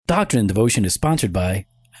Doctrine and Devotion is sponsored by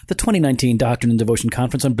the 2019 Doctrine and Devotion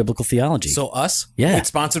Conference on Biblical Theology. So us? Yeah. It's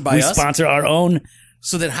sponsored by us? We sponsor our own.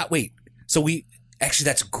 So then wait. So we actually,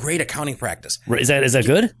 that's great accounting practice. Is that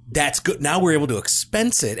good? That's good. Now we're able to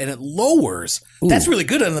expense it and it lowers. Ooh. That's really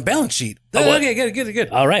good on the balance sheet. Okay, good.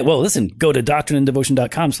 All right. Well, listen, go to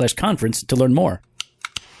doctrineanddevotion.com/conference to learn more.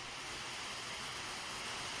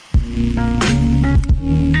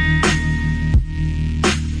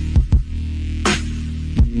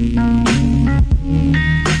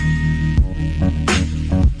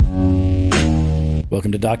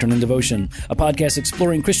 Welcome to Doctrine and Devotion, a podcast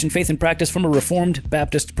exploring Christian faith and practice from a Reformed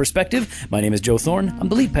Baptist perspective. My name is Joe Thorne. I'm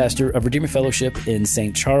the lead pastor of Redeemer Fellowship in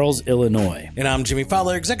St. Charles, Illinois. And I'm Jimmy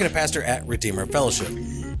Fowler, executive pastor at Redeemer Fellowship.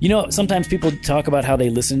 You know, sometimes people talk about how they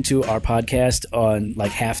listen to our podcast on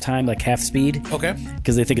like halftime, like half speed. Okay.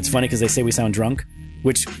 Because they think it's funny because they say we sound drunk,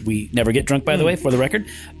 which we never get drunk, by the way, for the record.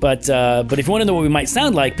 But if you want to know what we might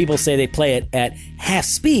sound like, people say they play it at half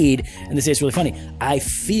speed, and they say it's really funny. I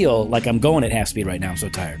feel like I'm going at half speed right now. I'm so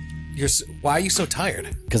tired. Why are you so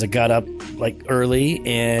tired? Because I got up like early,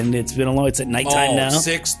 and it's at nighttime now.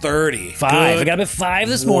 6:30. 5. I got up at 5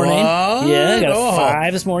 this morning. What? Yeah, I got up at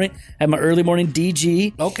 5 this morning. Had my early morning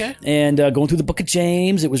DG. Okay. And going through the Book of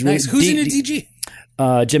James. It was really nice. Who's in your DG?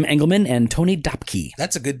 Jim Engelman and Tony Dopke.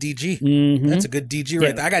 That's a good DG. Mm-hmm. That's a good DG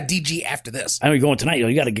right there. I got DG after this. I know you're going tonight.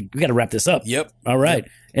 We got to wrap this up. Yep. All right.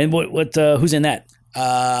 Yep. And what? Who's in that?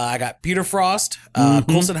 I got Peter Frost,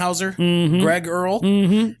 Colson Hauser, Greg Earl,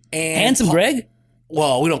 and Handsome Greg.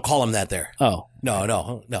 Well, we don't call him that there. Oh,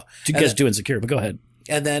 no. You guys do Insecure, but go ahead.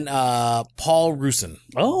 And then Paul Rusin.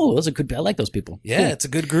 Oh, those are good. I like those people. Yeah, Cool. It's a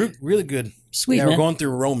good group. Really good. Sweet, yeah, man. We're going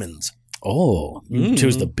through Romans. Oh, you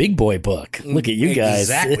chose the big boy book. Look at you guys.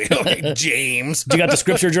 Exactly. Okay, James. Do you got the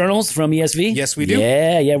scripture journals from ESV? Yes, we do.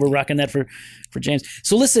 Yeah, we're rocking that for James.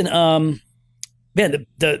 So listen, man,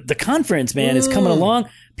 the conference, man, is coming along.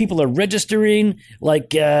 People are registering.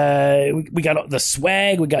 Like, we got the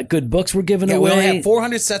swag. We got good books we're giving away. We only have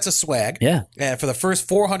 400 sets of swag. Yeah. For the first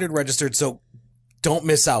 400 registered. So don't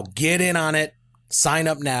miss out. Get in on it. Sign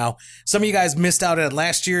up now. Some of you guys missed out on it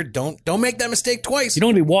last year. Don't make that mistake twice. You don't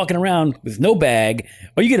want to be walking around with no bag,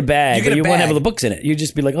 or you get a bag, but you won't have all the books in it. You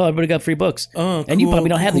just be like, oh, everybody got free books. Oh, and you probably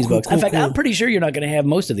don't have these books. Cool, in fact, I'm pretty sure you're not going to have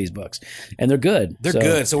most of these books. And they're good. They're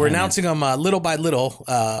good. So we're announcing them little by little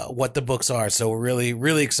what the books are. So we're really,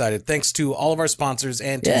 really excited. Thanks to all of our sponsors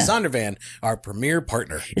and to Zondervan, our premier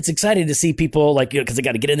partner. It's exciting to see people because they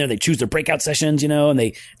got to get in there. They choose their breakout sessions, and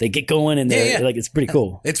they get going, and they're like, it's pretty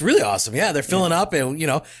cool. It's really awesome. Yeah, they're filling up, and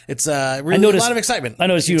it's really a lot of excitement. I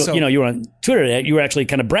noticed you were on Twitter. You were actually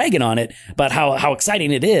kind of bragging on it about how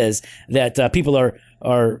exciting it is that people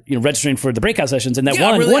are registering for the breakout sessions, and that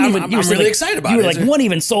I'm really excited about it. You were like, one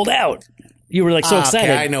even sold out. You were like so excited.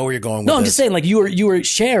 Okay, I know where you're going with No, I'm just saying, like you were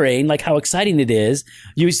sharing like how exciting it is.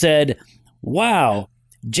 You said, "Wow,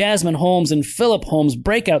 Jasmine Holmes and Philip Holmes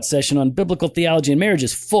breakout session on biblical theology and marriage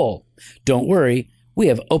is full. Don't worry, we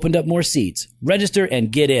have opened up more seats. Register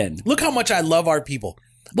and get in." Look how much I love our people.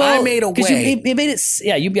 Well, I made a way. You made it.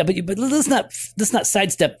 Yeah, but let's not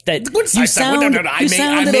sidestep that. You sounded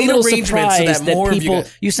a little surprised that more people.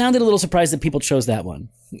 You sounded a little surprised that people chose that one.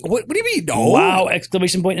 What do you mean? No. Wow!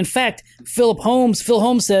 Exclamation point! In fact, Phil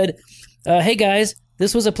Holmes said, "Hey guys,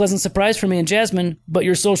 this was a pleasant surprise for me and Jasmine, but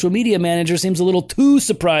your social media manager seems a little too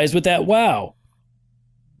surprised with that wow."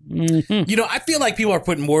 Mm-hmm. I feel like people are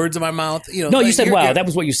putting words in my mouth. No, you said wow. That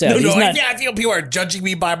was what you said. I feel people are judging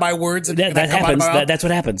me by my words. And that happens. That's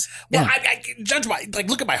what happens. Well, yeah. I judge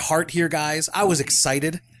look at my heart here, guys. I was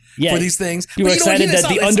excited for these things. You were excited that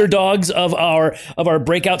the underdogs of our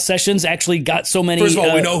breakout sessions actually got so many. First of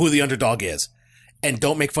all, we know who the underdog is. And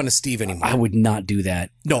don't make fun of Steve anymore. I would not do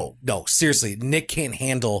that. No, seriously. Nick can't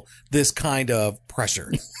handle this kind of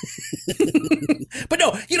pressure. But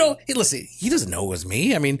no, listen, he doesn't know it was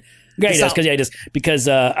me. I mean, yeah, he does. Because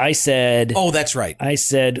I said. Oh, that's right. I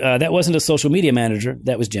said that wasn't a social media manager.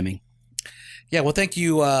 That was Jimmy. Yeah, well, thank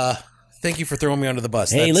you. Thank you for throwing me under the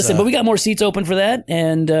bus. Hey, listen, but we got more seats open for that,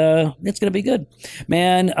 and it's going to be good.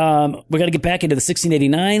 Man, we got to get back into the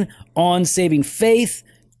 1689 on saving faith.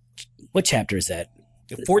 What chapter is that?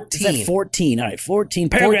 14. Is that 14? All right, 14.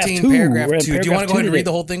 Paragraph 2. Paragraph 2. Do you want to go ahead and read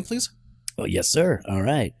the whole thing, please? Oh, yes, sir. All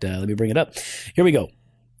right. Let me bring it up. Here we go.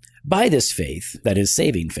 By this faith, that is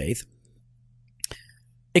saving faith,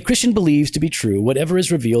 a Christian believes to be true whatever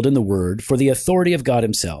is revealed in the Word for the authority of God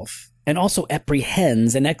himself, and also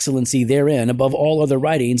apprehends an excellency therein above all other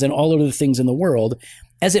writings and all other things in the world,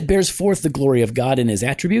 as it bears forth the glory of God in his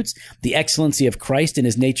attributes, the excellency of Christ in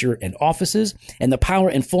his nature and offices, and the power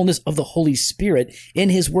and fullness of the Holy Spirit in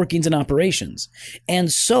his workings and operations,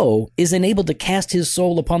 and so is enabled to cast his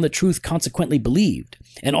soul upon the truth consequently believed,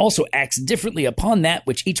 and also acts differently upon that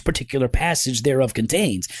which each particular passage thereof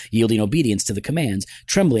contains, yielding obedience to the commands,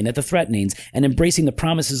 trembling at the threatenings, and embracing the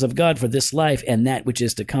promises of God for this life and that which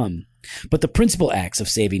is to come. But the principal acts of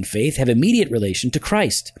saving faith have immediate relation to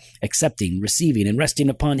Christ, accepting, receiving, and resting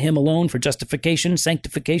upon him alone for justification,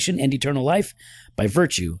 sanctification, and eternal life by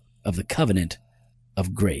virtue of the covenant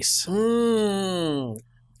of grace.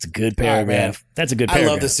 It's a good paragraph. That's a good paragraph.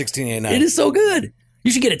 I love the 1689. It is so good. You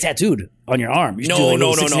should get it tattooed on your arm. You should do like a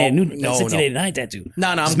 1689 tattoo. No,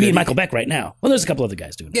 I'm just good. Me and Michael Beck right now. Well, there's a couple other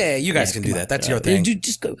guys doing it. Yeah, you guys can do that. That's your thing. You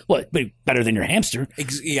just go, what? Better than your hamster.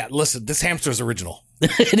 Yeah, listen, this hamster is original.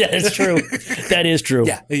 That is true. That is true.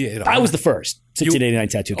 Yeah. I was the first 1689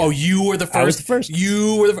 tattoo guy. Oh, you were the first? I was the first.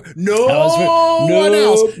 You were the first. No one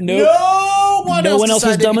else. No one else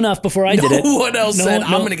was dumb enough before I did it. No one else said,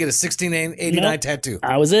 I'm going to get a 1689 tattoo.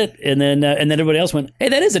 I was it. And then everybody else went, hey,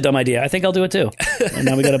 that is a dumb idea. I think I'll do it too. And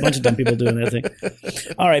now we got a bunch of dumb people doing that thing.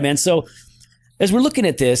 All right, man. So as we're looking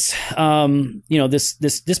at this,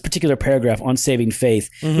 this particular paragraph on saving faith,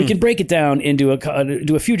 we can break it down into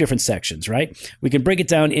a few different sections, right? We can break it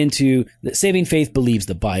down into that saving faith believes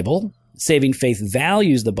the Bible, saving faith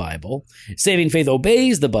values the Bible, saving faith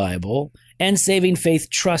obeys the Bible, and saving faith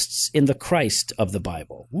trusts in the Christ of the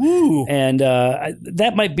Bible. Woo. And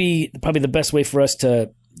that might be probably the best way for us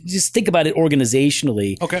to just think about it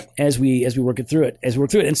organizationally as we work through it.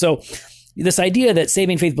 And so this idea that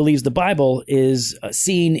saving faith believes the Bible is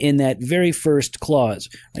seen in that very first clause.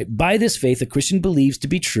 Right? By this faith, a Christian believes to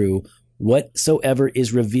be true whatsoever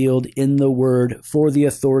is revealed in the Word for the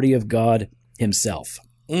authority of God himself.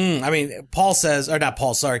 I mean, Paul says, or not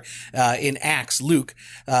Paul, sorry, in Acts, Luke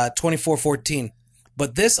 24:14.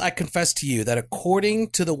 But this I confess to you, that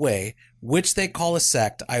according to the way which they call a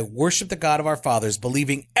sect, I worship the God of our fathers,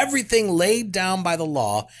 believing everything laid down by the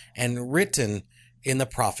law and written in the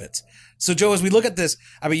prophets. So, Joe, as we look at this,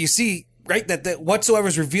 I mean, you see, right, that whatsoever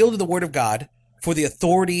is revealed in the Word of God for the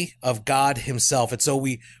authority of God himself. And so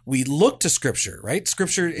we look to Scripture, right?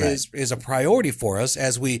 Scripture is a priority for us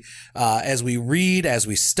as we read, as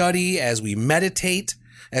we study, as we meditate,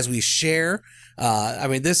 as we share. I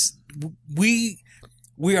mean,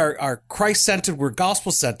 we are Christ-centered, we're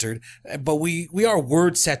gospel-centered, but we are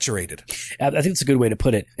word-saturated. I think it's a good way to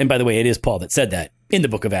put it. And by the way, it is Paul that said that in the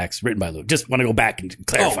book of Acts written by Luke. Just want to go back and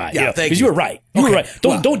clarify. Thank you. Because you were right. You were right.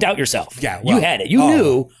 Don't doubt yourself. Yeah, you had it. You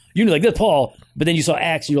knew like that's Paul, but then you saw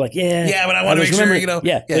Acts and you're like, yeah, but I want to make sure, you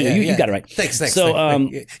got it right. Thanks. So,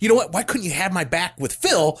 you know what? Why couldn't you have my back with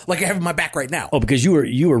Phil like you have my back right now? Oh, because you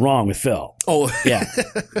were wrong with Phil. Oh, yeah.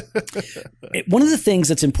 One of the things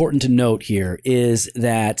that's important to note here is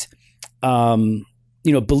that,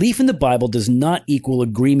 belief in the Bible does not equal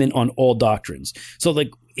agreement on all doctrines. So like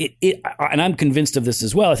and I'm convinced of this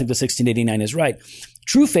as well. I think the 1689 is right.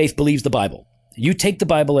 True faith believes the Bible. You take the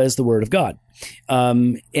Bible as the word of God.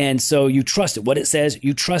 And so you trust it. What it says,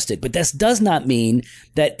 you trust it. But this does not mean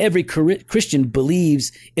that every Christian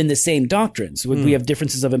believes in the same doctrines. We have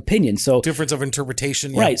differences of opinion. So difference of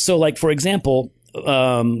interpretation. Right. So like, for example,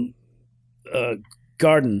 Garden,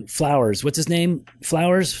 Flowers. What's his name?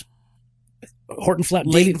 Flowers? Horton Flowers.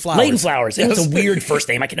 Leighton Flowers. Leighton Flowers. That's a weird first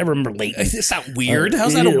name. I can never remember Leighton. It's not weird.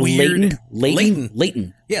 How's that a weird?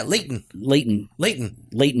 Leighton. Yeah, Leighton.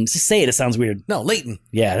 Leighton. Just say it. It sounds weird. No, Leighton.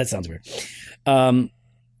 Yeah, that sounds weird.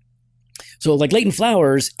 So like Leighton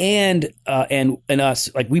Flowers and us,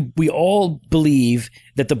 like we all believe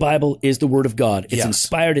that the Bible is the Word of God. It's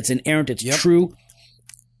inspired. It's inerrant. It's true.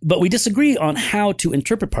 But we disagree on how to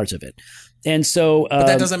interpret parts of it. And so, but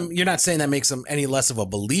that doesn't, you're not saying that makes them any less of a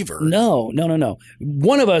believer. No.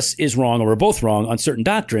 One of us is wrong, or we're both wrong on certain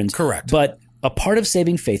doctrines. Correct. But a part of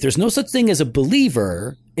saving faith, there's no such thing as a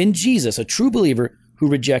believer in Jesus, a true believer who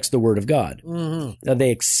rejects the word of God. Mm-hmm. They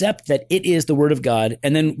accept that it is the word of God.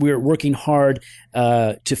 And then we're working hard,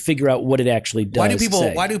 to figure out what it actually does.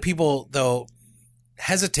 Why do people though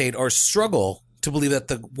hesitate or struggle to believe that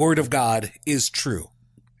the word of God is true?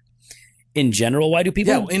 In general, why do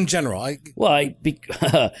people? Yeah, in general. I mean,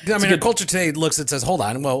 our culture today looks and says, hold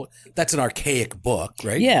on, well, that's an archaic book,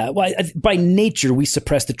 right? Yeah, well, by nature, we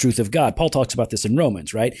suppress the truth of God. Paul talks about this in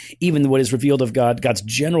Romans, right? Even what is revealed of God, God's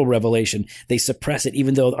general revelation, they suppress it,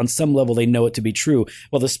 even though on some level they know it to be true.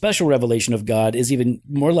 Well, the special revelation of God is even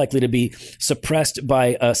more likely to be suppressed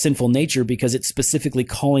by sinful nature because it's specifically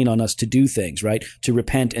calling on us to do things, right? To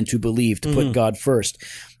repent and to believe, to put God first.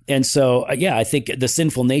 And so, yeah, I think the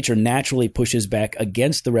sinful nature naturally pushes back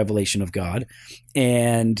against the revelation of God.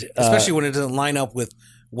 And Especially when it doesn't line up with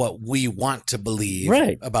what we want to believe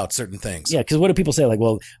Right. about certain things. yeah, because what do people say? Like,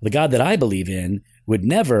 well, the God that I believe in would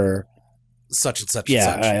never. Such and such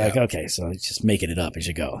Yeah, and such. like, okay, so it's just making it up as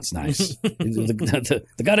you go. It's nice. The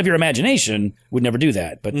God of your imagination would never do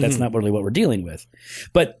that, but that's not really what we're dealing with.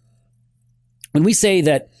 But when we say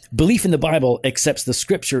that belief in the Bible accepts the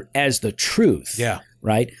Scripture as the truth, Yeah.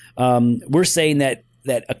 right? We're saying that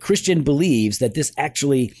a Christian believes that this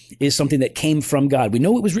actually is something that came from God. We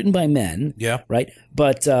know it was written by men, Yeah. right?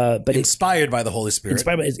 But it's Inspired by the Holy Spirit.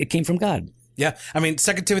 inspired by, it came from God. Yeah. I mean,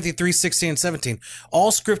 2 Timothy 3:16 and 17.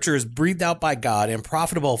 All scripture is breathed out by God and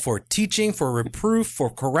profitable for teaching, for reproof, for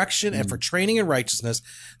correction, and for training in righteousness,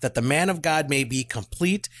 that the man of God may be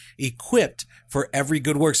complete, equipped for every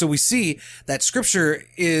good work. So we see that scripture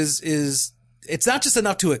is it's not just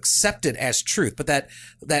enough to accept it as truth, but that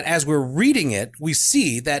as we're reading it, we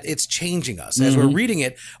see that it's changing us. As we're reading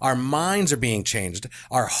it, our minds are being changed.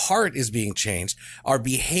 Our heart is being changed. Our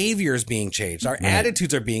behavior is being changed. Our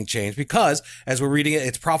attitudes are being changed because as we're reading it,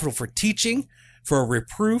 it's profitable for teaching, for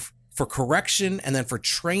reproof, for correction, and then for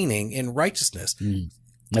training in righteousness.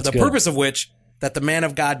 That's The good. purpose of which that the man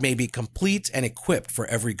of God may be complete and equipped for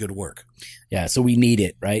every good work. Yeah, so we need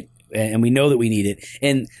it, right? And we know that we need it,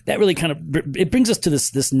 and that really kind of it brings us to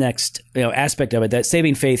this next aspect of it, that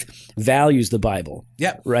saving faith values the Bible.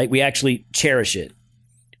 Yep. Right? We actually cherish it.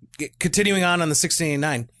 Continuing on the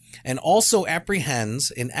 1689, and also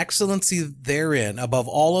apprehends in excellency therein above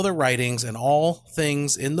all other writings and all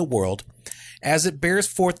things in the world, as it bears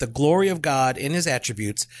forth the glory of God in his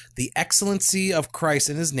attributes, the excellency of Christ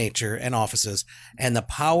in his nature and offices, and the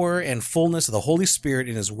power and fullness of the Holy Spirit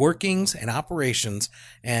in his workings and operations,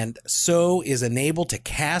 and so is enabled to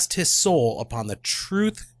cast his soul upon the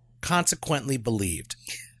truth consequently believed.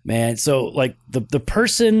 Man, so like the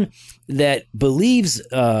person that believes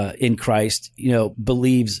in Christ,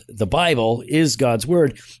 believes the Bible is God's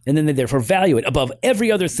word, and then they therefore value it above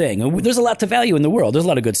every other thing. And there's a lot to value in the world. There's a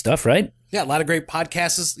lot of good stuff, right? Yeah, a lot of great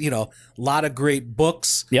podcasts, a lot of great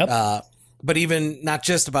books. Yep. But even not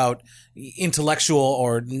just about intellectual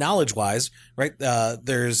or knowledge-wise, right?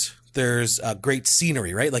 There's great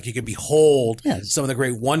scenery, right? Like you can behold some of the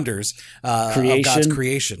great wonders of God's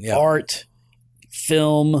creation. Yeah. Art,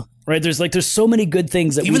 film, right? There's so many good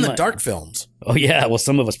things that even the dark films. Oh yeah, well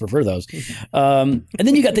some of us prefer those. And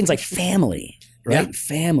then you got things like family, right? Yeah.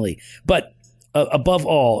 Family, but above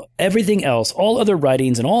all, everything else, all other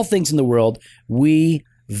writings and all things in the world, we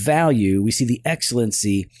see the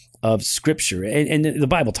excellency of Scripture, and the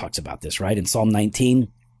Bible talks about this, right? In Psalm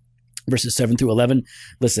 19. Verses 7 through 11,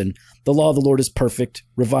 listen, the law of the Lord is perfect,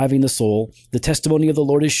 reviving the soul. The testimony of the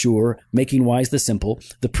Lord is sure, making wise the simple.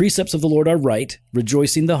 The precepts of the Lord are right,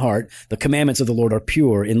 rejoicing the heart. The commandments of the Lord are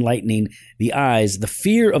pure, enlightening the eyes. The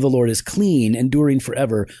fear of the Lord is clean, enduring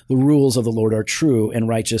forever. The rules of the Lord are true and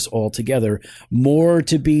righteous altogether. More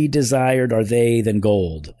to be desired are they than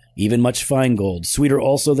gold, even much fine gold, sweeter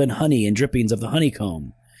also than honey and drippings of the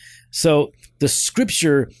honeycomb. So the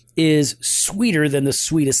Scripture is sweeter than the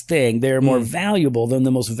sweetest thing. They're more valuable than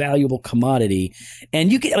the most valuable commodity.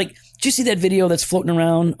 And you can did you see that video that's floating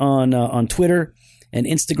around on Twitter and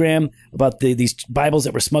Instagram about these Bibles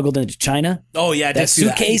that were smuggled into China? Oh yeah, I did that see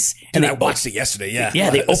suitcase. That. Dude, I watched it yesterday. Yeah, yeah.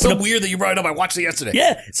 They it's open so up, weird that you brought it up. I watched it yesterday.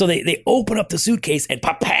 Yeah, so they open up the suitcase and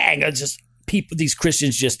pang, just people. These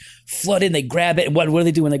Christians just flood in. They grab it. What do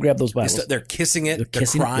they do when they grab those Bibles? They're kissing it. They're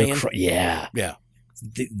crying. Yeah.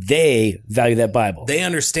 They value that Bible. They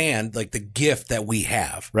understand the gift that we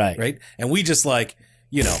have. Right. And we just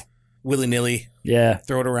willy nilly. Yeah.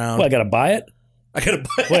 Throw it around. Well, I got to buy it. I gotta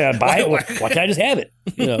buy it. Well, I gotta buy it. Why can't I just have it?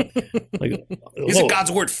 Isn't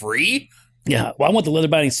God's word free? Yeah. Well, I want the leather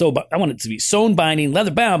binding I want it to be sewn binding, leather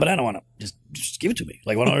bound, but I don't want to just give it to me.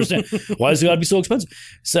 I don't understand. Why does it got to be so expensive?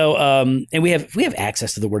 So, and we have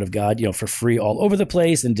access to the Word of God, for free all over the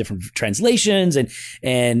place in different translations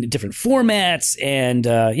and different formats. And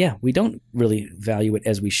we don't really value it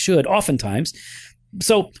as we should oftentimes.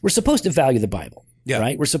 So we're supposed to value the Bible. Yeah.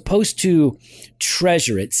 Right? We're supposed to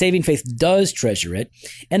treasure it. Saving faith does treasure it.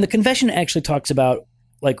 And the confession actually talks about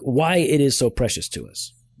why it is so precious to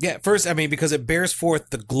us. Yeah, first, because it bears forth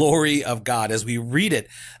the glory of God. As we read it,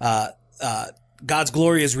 God's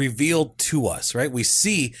glory is revealed to us, right? We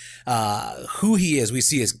see who he is. We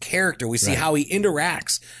see his character. We see how he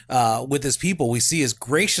interacts with his people. We see his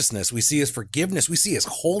graciousness. We see his forgiveness. We see his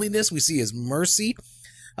holiness. We see his mercy.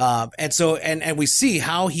 And we see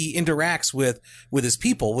how he interacts with his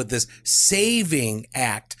people with this saving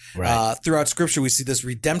act. Right. Throughout Scripture, we see this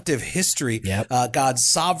redemptive history, Yep. God's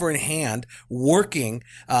sovereign hand working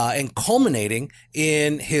and culminating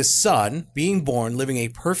in his son being born, living a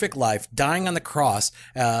perfect life, dying on the cross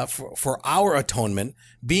for our atonement,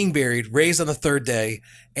 being buried, raised on the third day,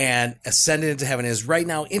 and ascended into heaven, is right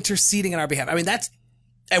now interceding on our behalf. I mean,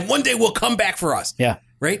 and one day will come back for us. Yeah.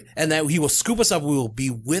 Right? And that he will scoop us up. We will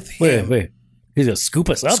be with him. Wait. He's going to scoop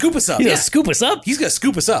us up? Scoop us up. He's Yeah. going to scoop us up? He's going to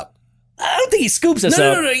scoop us up. I don't think he scoops us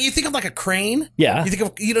up. No. You think of like a crane? Yeah. You think of,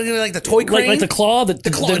 like the toy crane? Like the claw?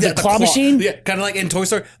 The claw machine? Yeah, kind of like in Toy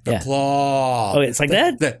Story. The Yeah. claw. Oh, it's like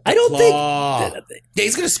that? The I don't claw. think... Yeah,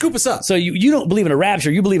 he's going to scoop us up. So you don't believe in a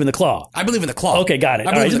rapture, you believe in the claw. I believe in the claw. Okay, got it.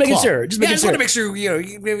 I All believe right, in just the making claw. sure. Just making I just want to make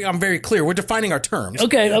sure, I'm very clear. We're defining our terms.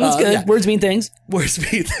 Okay, that's good. Yeah. Words mean things. Words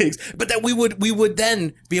mean things. But that we would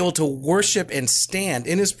then be able to worship and stand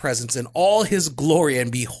in his presence in all his glory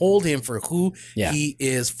and behold him for who he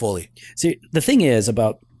is fully. See, the thing is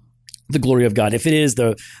about the glory of God, if it is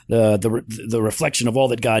the reflection of all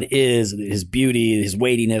that God is, his beauty, his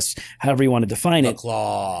weightiness, however you want to define The it,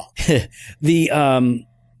 claw.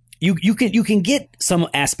 you can get some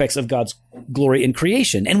aspects of God's glory in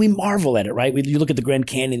creation, and we marvel at it, right? You look at the Grand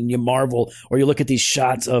Canyon and you marvel, or you look at these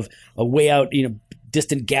shots of way out,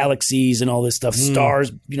 distant galaxies and all this stuff,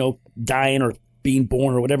 stars, dying or being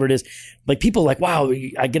born or whatever it is. Like people are like, wow,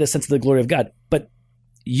 I get a sense of the glory of God, but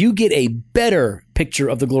you get a better picture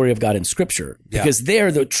of the glory of God in Scripture, because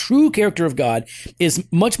there the true character of God is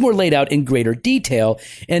much more laid out in greater detail,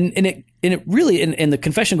 and it really and the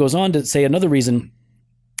confession goes on to say another reason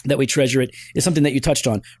that we treasure it is something that you touched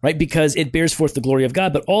on, right? Because it bears forth the glory of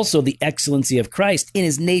God, but also the excellency of Christ in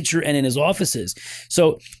his nature and in his offices.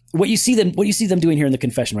 So what you see them doing here in the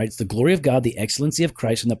confession, right? It's the glory of God, the excellency of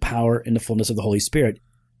Christ, and the power and the fullness of the Holy Spirit.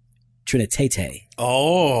 Trinitate.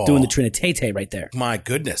 Oh. Doing the Trinitate right there. My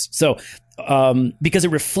goodness. So, because it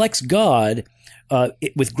reflects God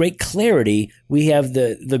with great clarity, we have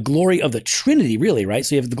the glory of the Trinity, really, right?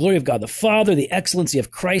 So you have the glory of God the Father, the excellency of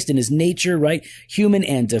Christ in his nature, right? Human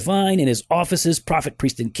and divine in his offices, prophet,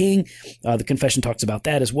 priest, and king. The confession talks about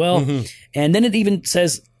that as well. Mm-hmm. And then it even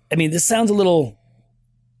says, I mean, this sounds a little,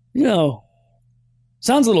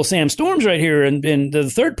 sounds a little Sam Storms right here in the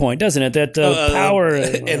third point, doesn't it? That power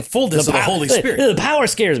and fullness of the Holy Spirit. The power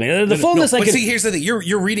scares me. The fullness. But see, here's the thing: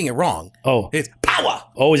 you're reading it wrong. Oh, it's power.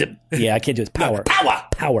 Oh, is it? Yeah, I can't do it. Power. No, power.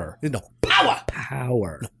 Power. No, power.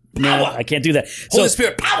 Power. No, I can't do that. Holy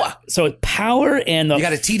Spirit, power. So it's power and the you got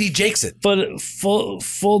to TD Jakes it.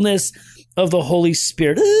 Fullness of the Holy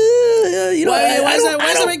Spirit. Why does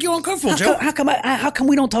that make you uncomfortable, Joe? How come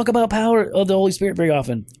we don't talk about power of the Holy Spirit very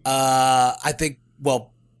often? I think,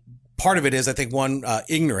 part of it is, one,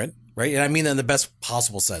 ignorant, right? And I mean that in the best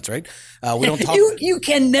possible sense, right? We don't talk. You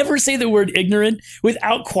can never say the word ignorant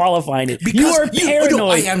without qualifying it. Because you are paranoid. No,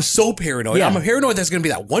 I am so paranoid. Yeah. I'm paranoid there's going to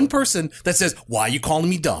be that one person that says, why are you calling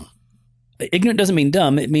me dumb? Ignorant doesn't mean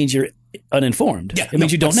dumb. It means you're uninformed. Yeah, it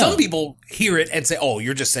means you don't know. Some people hear it and say, "Oh,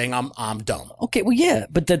 you're just saying I'm dumb." Okay, well, yeah,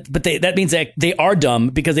 but that means that they are dumb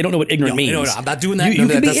because they don't know what ignorant means. No, I'm not doing that.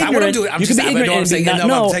 That's not what I'm doing. I'm you just can be ignorant I'm saying, and not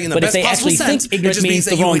know, saying in the but if best they possible actually sense, think ignorant means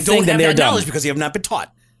the you wrong thing, then they're dumb. knowledge because you have not been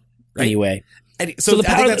taught. Right? Anyway. So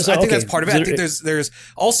I think that's part of it. I think there's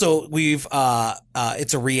also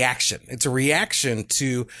it's a reaction. It's a reaction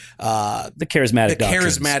to the charismatic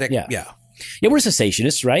doctrines. Yeah, we're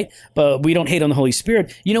cessationists, right? But we don't hate on the Holy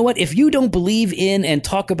Spirit. You know what? If you don't believe in and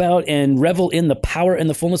talk about and revel in the power and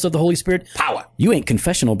the fullness of the Holy Spirit, you ain't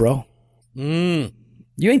confessional, bro. You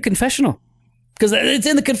ain't confessional. Because it's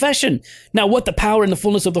in the confession. Now, what the power and the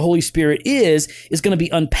fullness of the Holy Spirit is going to be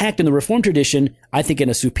unpacked in the Reformed tradition, I think in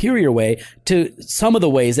a superior way to some of the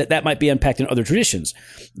ways that might be unpacked in other traditions.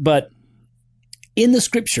 But in the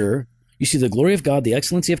Scripture, you see the glory of God, the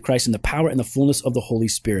excellency of Christ, and the power and the fullness of the Holy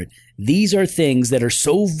Spirit. These are things that are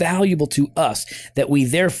so valuable to us that we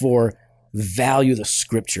therefore value the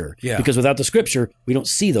Scripture. Yeah. Because without the Scripture, we don't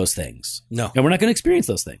see those things. No. And we're not going to experience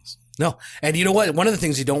those things. No. And you know what? One of the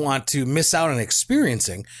things you don't want to miss out on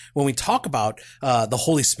experiencing when we talk about the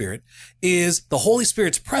Holy Spirit is the Holy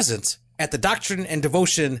Spirit's presence at the Doctrine and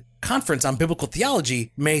Devotion Conference on Biblical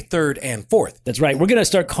Theology, May 3rd and 4th. That's right. We're going to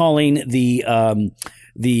start calling the Doctrine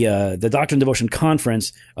and Devotion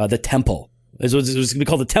Conference the Temple. It's going to be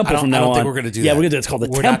called the Temple from now on. I don't think we're going to do that. Yeah, we're going to do it. It's called the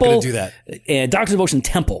Temple. We're not going to do that. And Doctrine and Devotion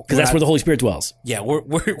Temple, because that's where the Holy Spirit dwells. Yeah, we're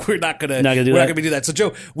not going to do that. So,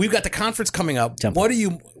 Joe, we've got the conference coming up. Temple. What are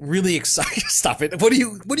you really excited? Stop it. What are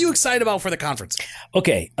you excited about for the conference?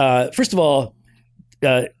 Okay. First of all,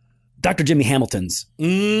 Dr. Jimmy Hamilton's.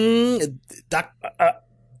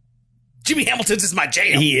 Jimmy Hamilton's is my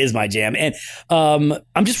jam. He is my jam. And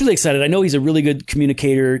I'm just really excited. I know he's a really good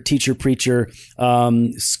communicator, teacher, preacher,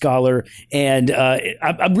 scholar. And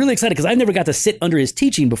I'm really excited because I never got to sit under his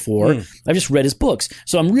teaching before. I've just read his books.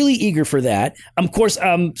 So I'm really eager for that. Of course,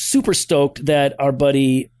 I'm super stoked that our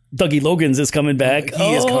buddy Dougie Logans is coming back.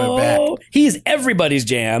 He is coming back. He is everybody's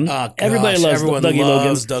jam. Everybody loves Everyone Dougie loves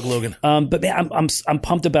Logans. Doug Logan. But man, I'm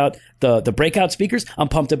pumped about the breakout speakers. I'm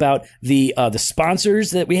pumped about the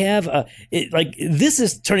sponsors that we have. This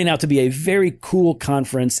is turning out to be a very cool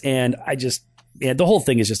conference, and the whole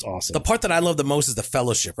thing is just awesome. The part that I love the most is the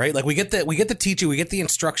fellowship, right? Like we get the teaching, we get the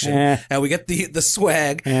instruction, we get the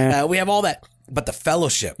swag, we have all that. But the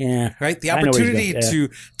fellowship, right? The opportunity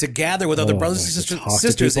to gather with other brothers and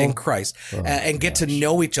sisters in Christ and get to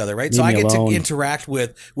know each other, right? So I get to interact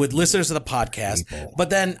with listeners of the podcast, but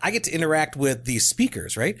then I get to interact with these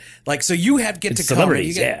speakers, right? Like, so you get to come,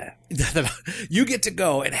 you get to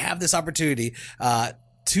go and have this opportunity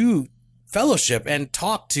to fellowship and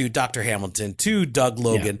talk to Dr. Hamilton, to Doug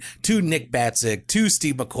Logan, to Nick Batzig, to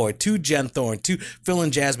Steve McCoy, to Jen Thorne, to Phil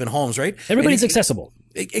and Jasmine Holmes, right? Everybody's accessible.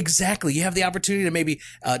 Exactly. You have the opportunity to maybe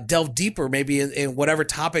delve deeper, maybe in whatever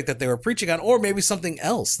topic that they were preaching on, or maybe something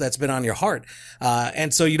else that's been on your heart.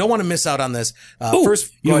 And so you don't want to miss out on this.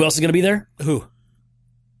 First, you know who else is going to be there? Who?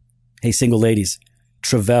 Hey, single ladies.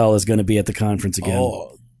 Travell is going to be at the conference again.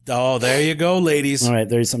 Oh, there you go, ladies. All right,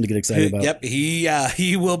 there's something to get excited about. Yep,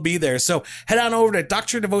 he will be there. So head on over to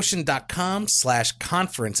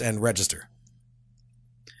doctrinedevotion.com/conference and register.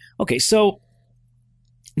 Okay, so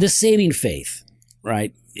the saving faith,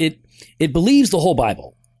 right? It believes the whole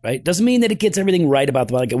Bible, right? Doesn't mean that it gets everything right about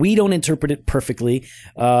the Bible. We don't interpret it perfectly,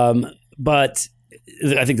 but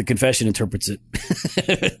I think the confession interprets it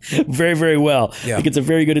very, very well. Yeah. I think it's a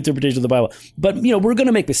very good interpretation of the Bible. But, we're going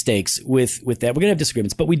to make mistakes with that. We're going to have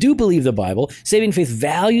disagreements. But we do believe the Bible. Saving faith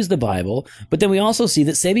values the Bible. But then we also see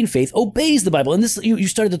that saving faith obeys the Bible. And this, you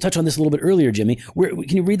started to touch on this a little bit earlier, Jimmy.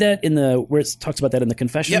 Can you read that where it talks about that in the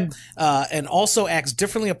confession? Yep. And also acts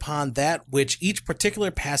differently upon that which each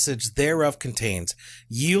particular passage thereof contains,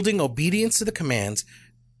 yielding obedience to the commands,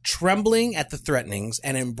 trembling at the threatenings,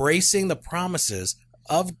 and embracing the promises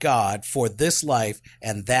of God for this life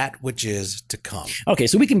and that which is to come. Okay,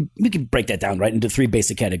 so we can break that down right into three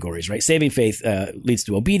basic categories, right? Saving faith leads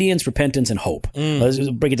to obedience, repentance, and hope. Let's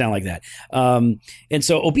just break it down like that. And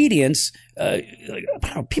so obedience,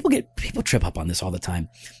 people trip up on this all the time.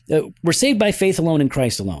 We're saved by faith alone in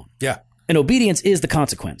Christ alone. Yeah. And obedience is the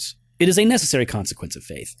consequence. It is a necessary consequence of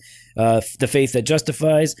faith. The faith that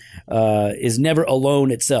justifies is never alone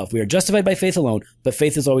itself. We are justified by faith alone, but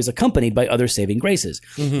faith is always accompanied by other saving graces.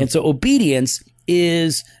 Mm-hmm. And so obedience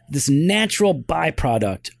is this natural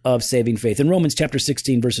byproduct of saving faith. In Romans chapter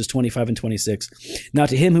 16, verses 25 and 26, now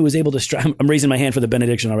to him who is able to I'm raising my hand for the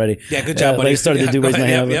benediction already. Yeah, good job, buddy. I started to raise my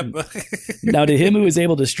hand. Yep. Now to him who is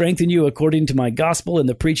able to strengthen you according to my gospel and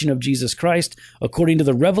the preaching of Jesus Christ, according to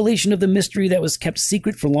the revelation of the mystery that was kept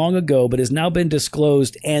secret for long ago, but has now been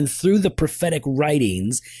disclosed, and through the prophetic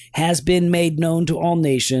writings has been made known to all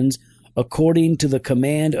nations, according to the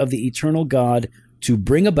command of the eternal God, to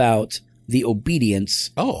bring about the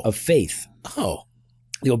obedience of faith. The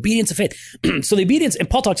obedience of faith. So the obedience, and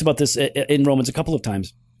Paul talks about this in Romans a couple of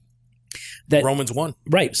times. That Romans 1.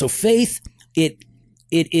 Right. So faith, it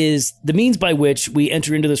is the means by which we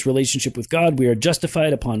enter into this relationship with God. We are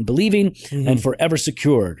justified upon believing and forever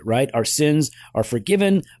secured, right? Our sins are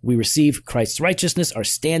forgiven. We receive Christ's righteousness. Our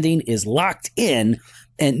standing is locked in.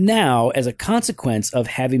 And now, as a consequence of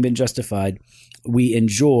having been justified, we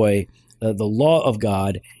enjoy the law of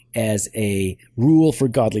God as a rule for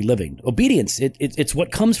godly living. Obedience, it's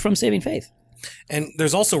what comes from saving faith. And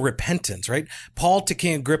there's also repentance, right? Paul to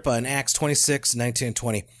King Agrippa in Acts 26, 19 and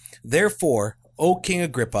 20. Therefore, O King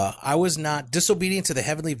Agrippa, I was not disobedient to the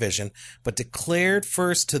heavenly vision, but declared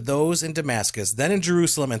first to those in Damascus, then in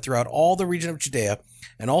Jerusalem and throughout all the region of Judea,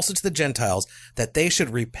 and also to the Gentiles, that they should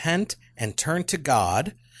repent and turn to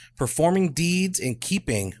God, performing deeds in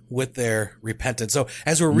keeping with their repentance. So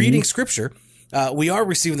as we're reading scripture, we are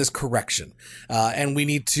receiving this correction, and we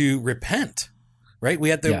need to repent, right? We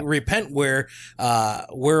have to repent where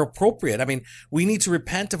appropriate. I mean, we need to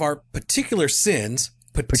repent of our particular sins,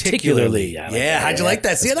 particularly. How'd you like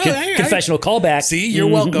that? See, confessional callback. See, you're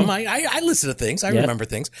welcome. I listen to things. I remember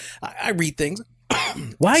things. I read things.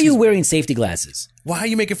 Why are you wearing safety glasses? Why are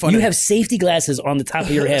you making fun of me? You have safety glasses on the top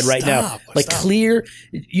of your head right now. Like clear.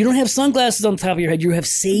 You don't have sunglasses on the top of your head. You have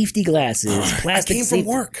safety glasses. Plastic. I came from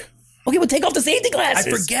work. Okay, well, take off the safety glasses.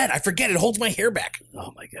 I forget. It holds my hair back.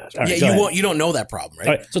 Oh my gosh! You don't know that problem, right?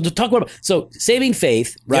 All right. So to talk about saving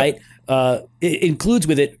faith, right? It includes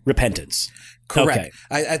with it repentance. Correct.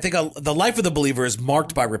 Okay. I think the life of the believer is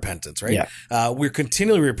marked by repentance, right? Yeah. We're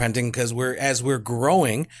continually repenting because as we're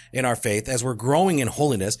growing in our faith, as we're growing in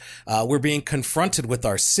holiness, we're being confronted with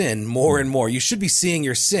our sin more and more. You should be seeing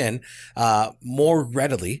your sin more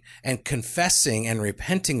readily and confessing and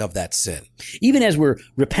repenting of that sin. Even as we're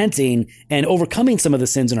repenting and overcoming some of the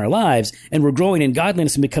sins in our lives, and we're growing in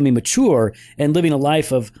godliness and becoming mature and living a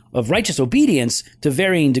life of righteous obedience to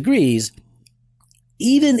varying degrees,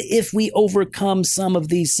 even if we overcome some of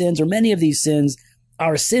these sins or many of these sins,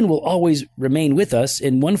 our sin will always remain with us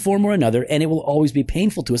in one form or another, and it will always be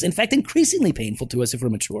painful to us. In fact, increasingly painful to us if we're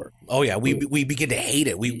mature. Oh yeah, we begin to hate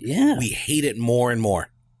it. We hate it more and more.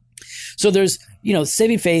 So there's,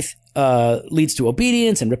 saving faith leads to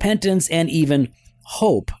obedience and repentance and even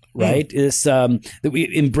hope, right? This that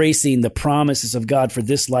we embracing the promises of God for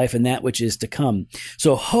this life and that which is to come.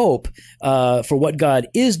 So hope for what God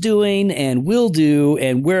is doing and will do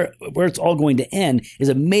and where it's all going to end is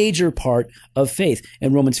a major part of faith.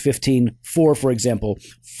 In Romans 15:4, for example,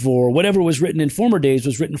 for whatever was written in former days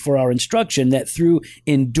was written for our instruction, that through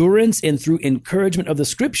endurance and through encouragement of the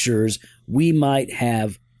scriptures we might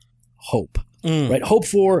have hope. Right? Hope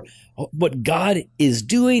for what God is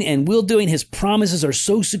doing and will doing. His promises are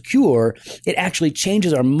so secure, it actually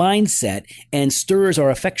changes our mindset and stirs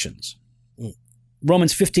our affections.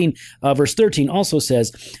 Romans 15, verse 13 also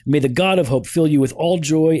says, may the God of hope fill you with all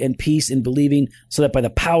joy and peace in believing, so that by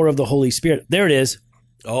the power of the Holy Spirit, there it is.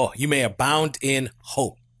 Oh, you may abound in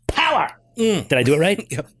hope. Power. Did I do it right?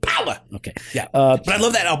 Yeah, power. Okay. Yeah. But I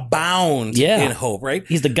love that abound in hope, right?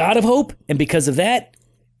 He's the God of hope, and because of that,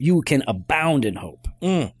 you can abound in hope.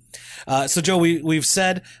 So, Joe, we've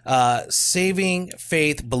said saving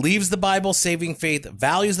faith believes the Bible, saving faith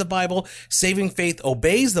values the Bible, saving faith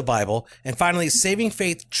obeys the Bible, and finally, saving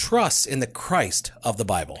faith trusts in the Christ of the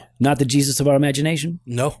Bible. Not the Jesus of our imagination?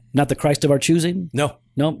 No. Not the Christ of our choosing? No.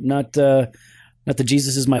 No, not the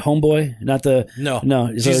Jesus is my homeboy? Not the...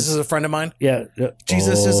 No. Jesus is a friend of mine? Yeah.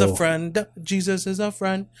 Jesus is a friend. Jesus is a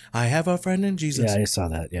friend. I have a friend in Jesus. Yeah, I saw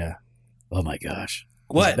that, yeah. Oh, my gosh.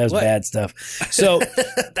 What? That was bad stuff. So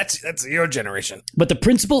that's your generation. But the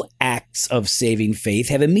principal acts of saving faith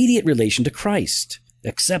have immediate relation to Christ,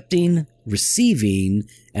 accepting, receiving,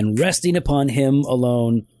 and resting upon him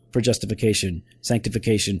alone for justification,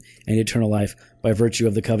 sanctification, and eternal life by virtue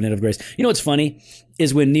of the covenant of grace. You know what's funny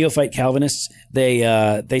is when neophyte Calvinists,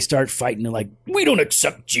 they start fighting like, we don't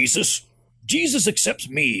accept Jesus. Jesus accepts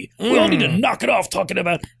me. We all need to knock it off talking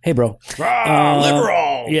about, hey, bro.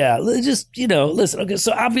 Liberal. Yeah, just, listen. Okay,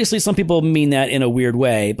 so obviously some people mean that in a weird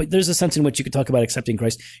way, but there's a sense in which you could talk about accepting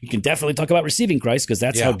Christ. You can definitely talk about receiving Christ, because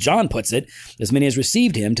that's how John puts it. As many as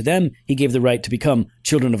received him, to them he gave the right to become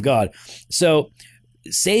children of God. So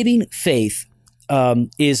saving faith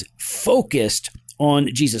is focused on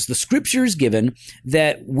Jesus. The scripture is given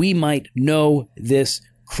that we might know this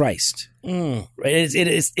Christ. Right?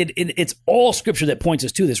 It's all scripture that points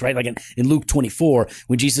us to this, right? Like in Luke 24,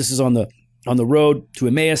 when Jesus is on the road to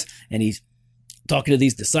Emmaus and he's talking to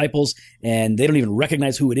these disciples and they don't even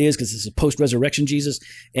recognize who it is because it's a post-resurrection Jesus.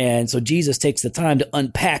 And so Jesus takes the time to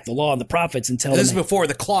unpack the law and the prophets and tell them. This is before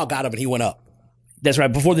the claw got him and he went up. That's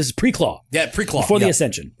right. Before this is pre-claw. Yeah, pre-claw. Before the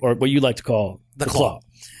ascension, or what you like to call the claw.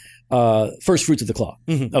 First fruits of the claw.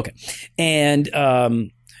 Mm-hmm. Okay. And,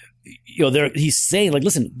 he's saying, like,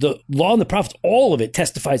 listen, the law and the prophets, all of it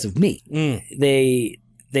testifies of me. They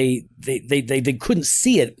couldn't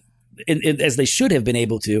see it as they should have been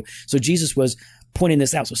able to. So Jesus was pointing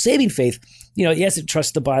this out. So saving faith, yes, it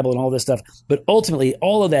trusts the Bible and all this stuff, but ultimately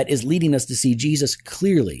all of that is leading us to see Jesus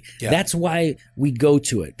clearly. Yeah. That's why we go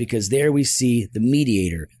to it, because there we see the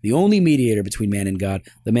mediator, the only mediator between man and God,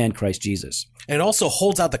 the man Christ Jesus. And it also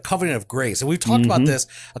holds out the covenant of grace. And we've talked about this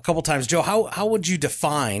a couple times. Joe, how would you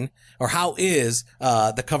define, or how is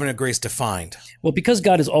the covenant of grace defined? Well, because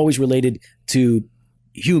God is always related to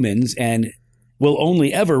humans and will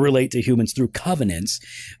only ever relate to humans through covenants,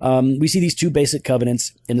 we see these two basic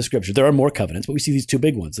covenants in the scripture. There are more covenants, but we see these two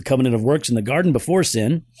big ones. The covenant of works in the garden before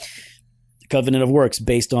sin, the covenant of works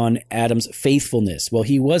based on Adam's faithfulness. Well,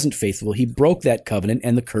 he wasn't faithful. He broke that covenant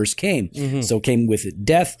and the curse came. So it came with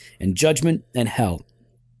death and judgment and hell.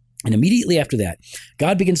 And immediately after that,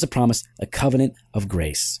 God begins to promise a covenant of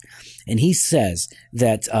grace. And he says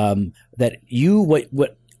that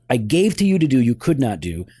I gave to you to do, you could not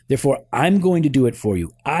do. Therefore, I'm going to do it for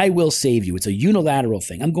you. I will save you. It's a unilateral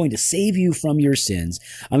thing. I'm going to save you from your sins.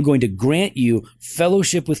 I'm going to grant you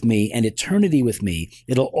fellowship with me and eternity with me.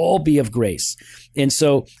 It'll all be of grace. And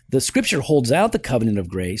so the scripture holds out the covenant of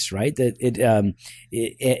grace, right? That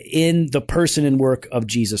in the person and work of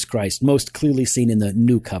Jesus Christ, most clearly seen in the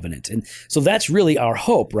new covenant. And so that's really our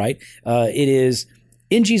hope, right? It is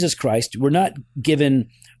in Jesus Christ. We're not given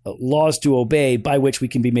laws to obey by which we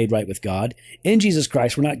can be made right with God. In Jesus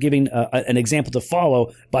Christ, we're not giving an example to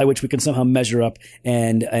follow by which we can somehow measure up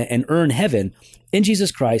and earn heaven. In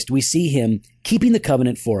Jesus Christ, we see him keeping the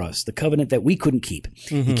covenant for us, the covenant that we couldn't keep.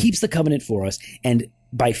 Mm-hmm. He keeps the covenant for us, and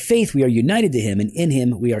by faith we are united to him, and in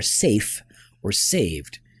him we are safe or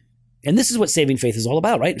saved. And this is what saving faith is all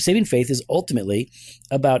about, right? Saving faith is ultimately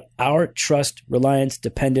about our trust, reliance,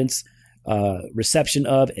 dependence, reception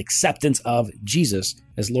of, acceptance of Jesus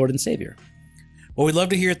as Lord and Savior. Well, we'd love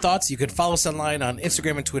to hear your thoughts. You can follow us online on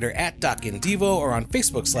Instagram and Twitter at DocInDevo or on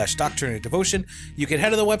Facebook /Doctrine Devotion. You can head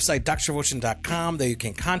to the website, doctrinedevotion.com. There you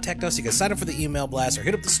can contact us. You can sign up for the email blast or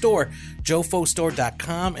hit up the store,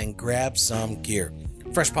 jofostore.com, and grab some gear.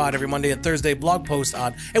 Fresh Pod every Monday and Thursday, blog post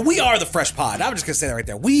on, and we are the Fresh Pod. I'm just going to say that right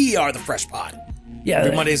there. We are the Fresh Pod. Yeah,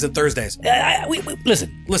 every Mondays and Thursdays.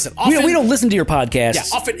 Listen. Often, we don't listen to your podcasts. Yeah,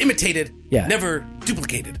 often imitated, never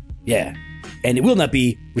duplicated. Yeah, and it will not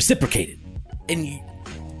be reciprocated. And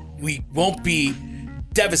we won't be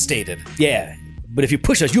devastated. Yeah, but if you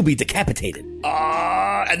push us, you'll be decapitated.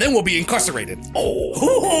 And then we'll be incarcerated.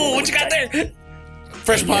 Oh, what you got there?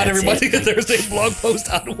 Fresh Pod every Monday and Thursday, blog post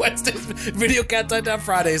on Wednesdays, video content on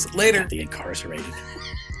Fridays. Later. The incarcerated.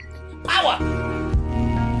 Power!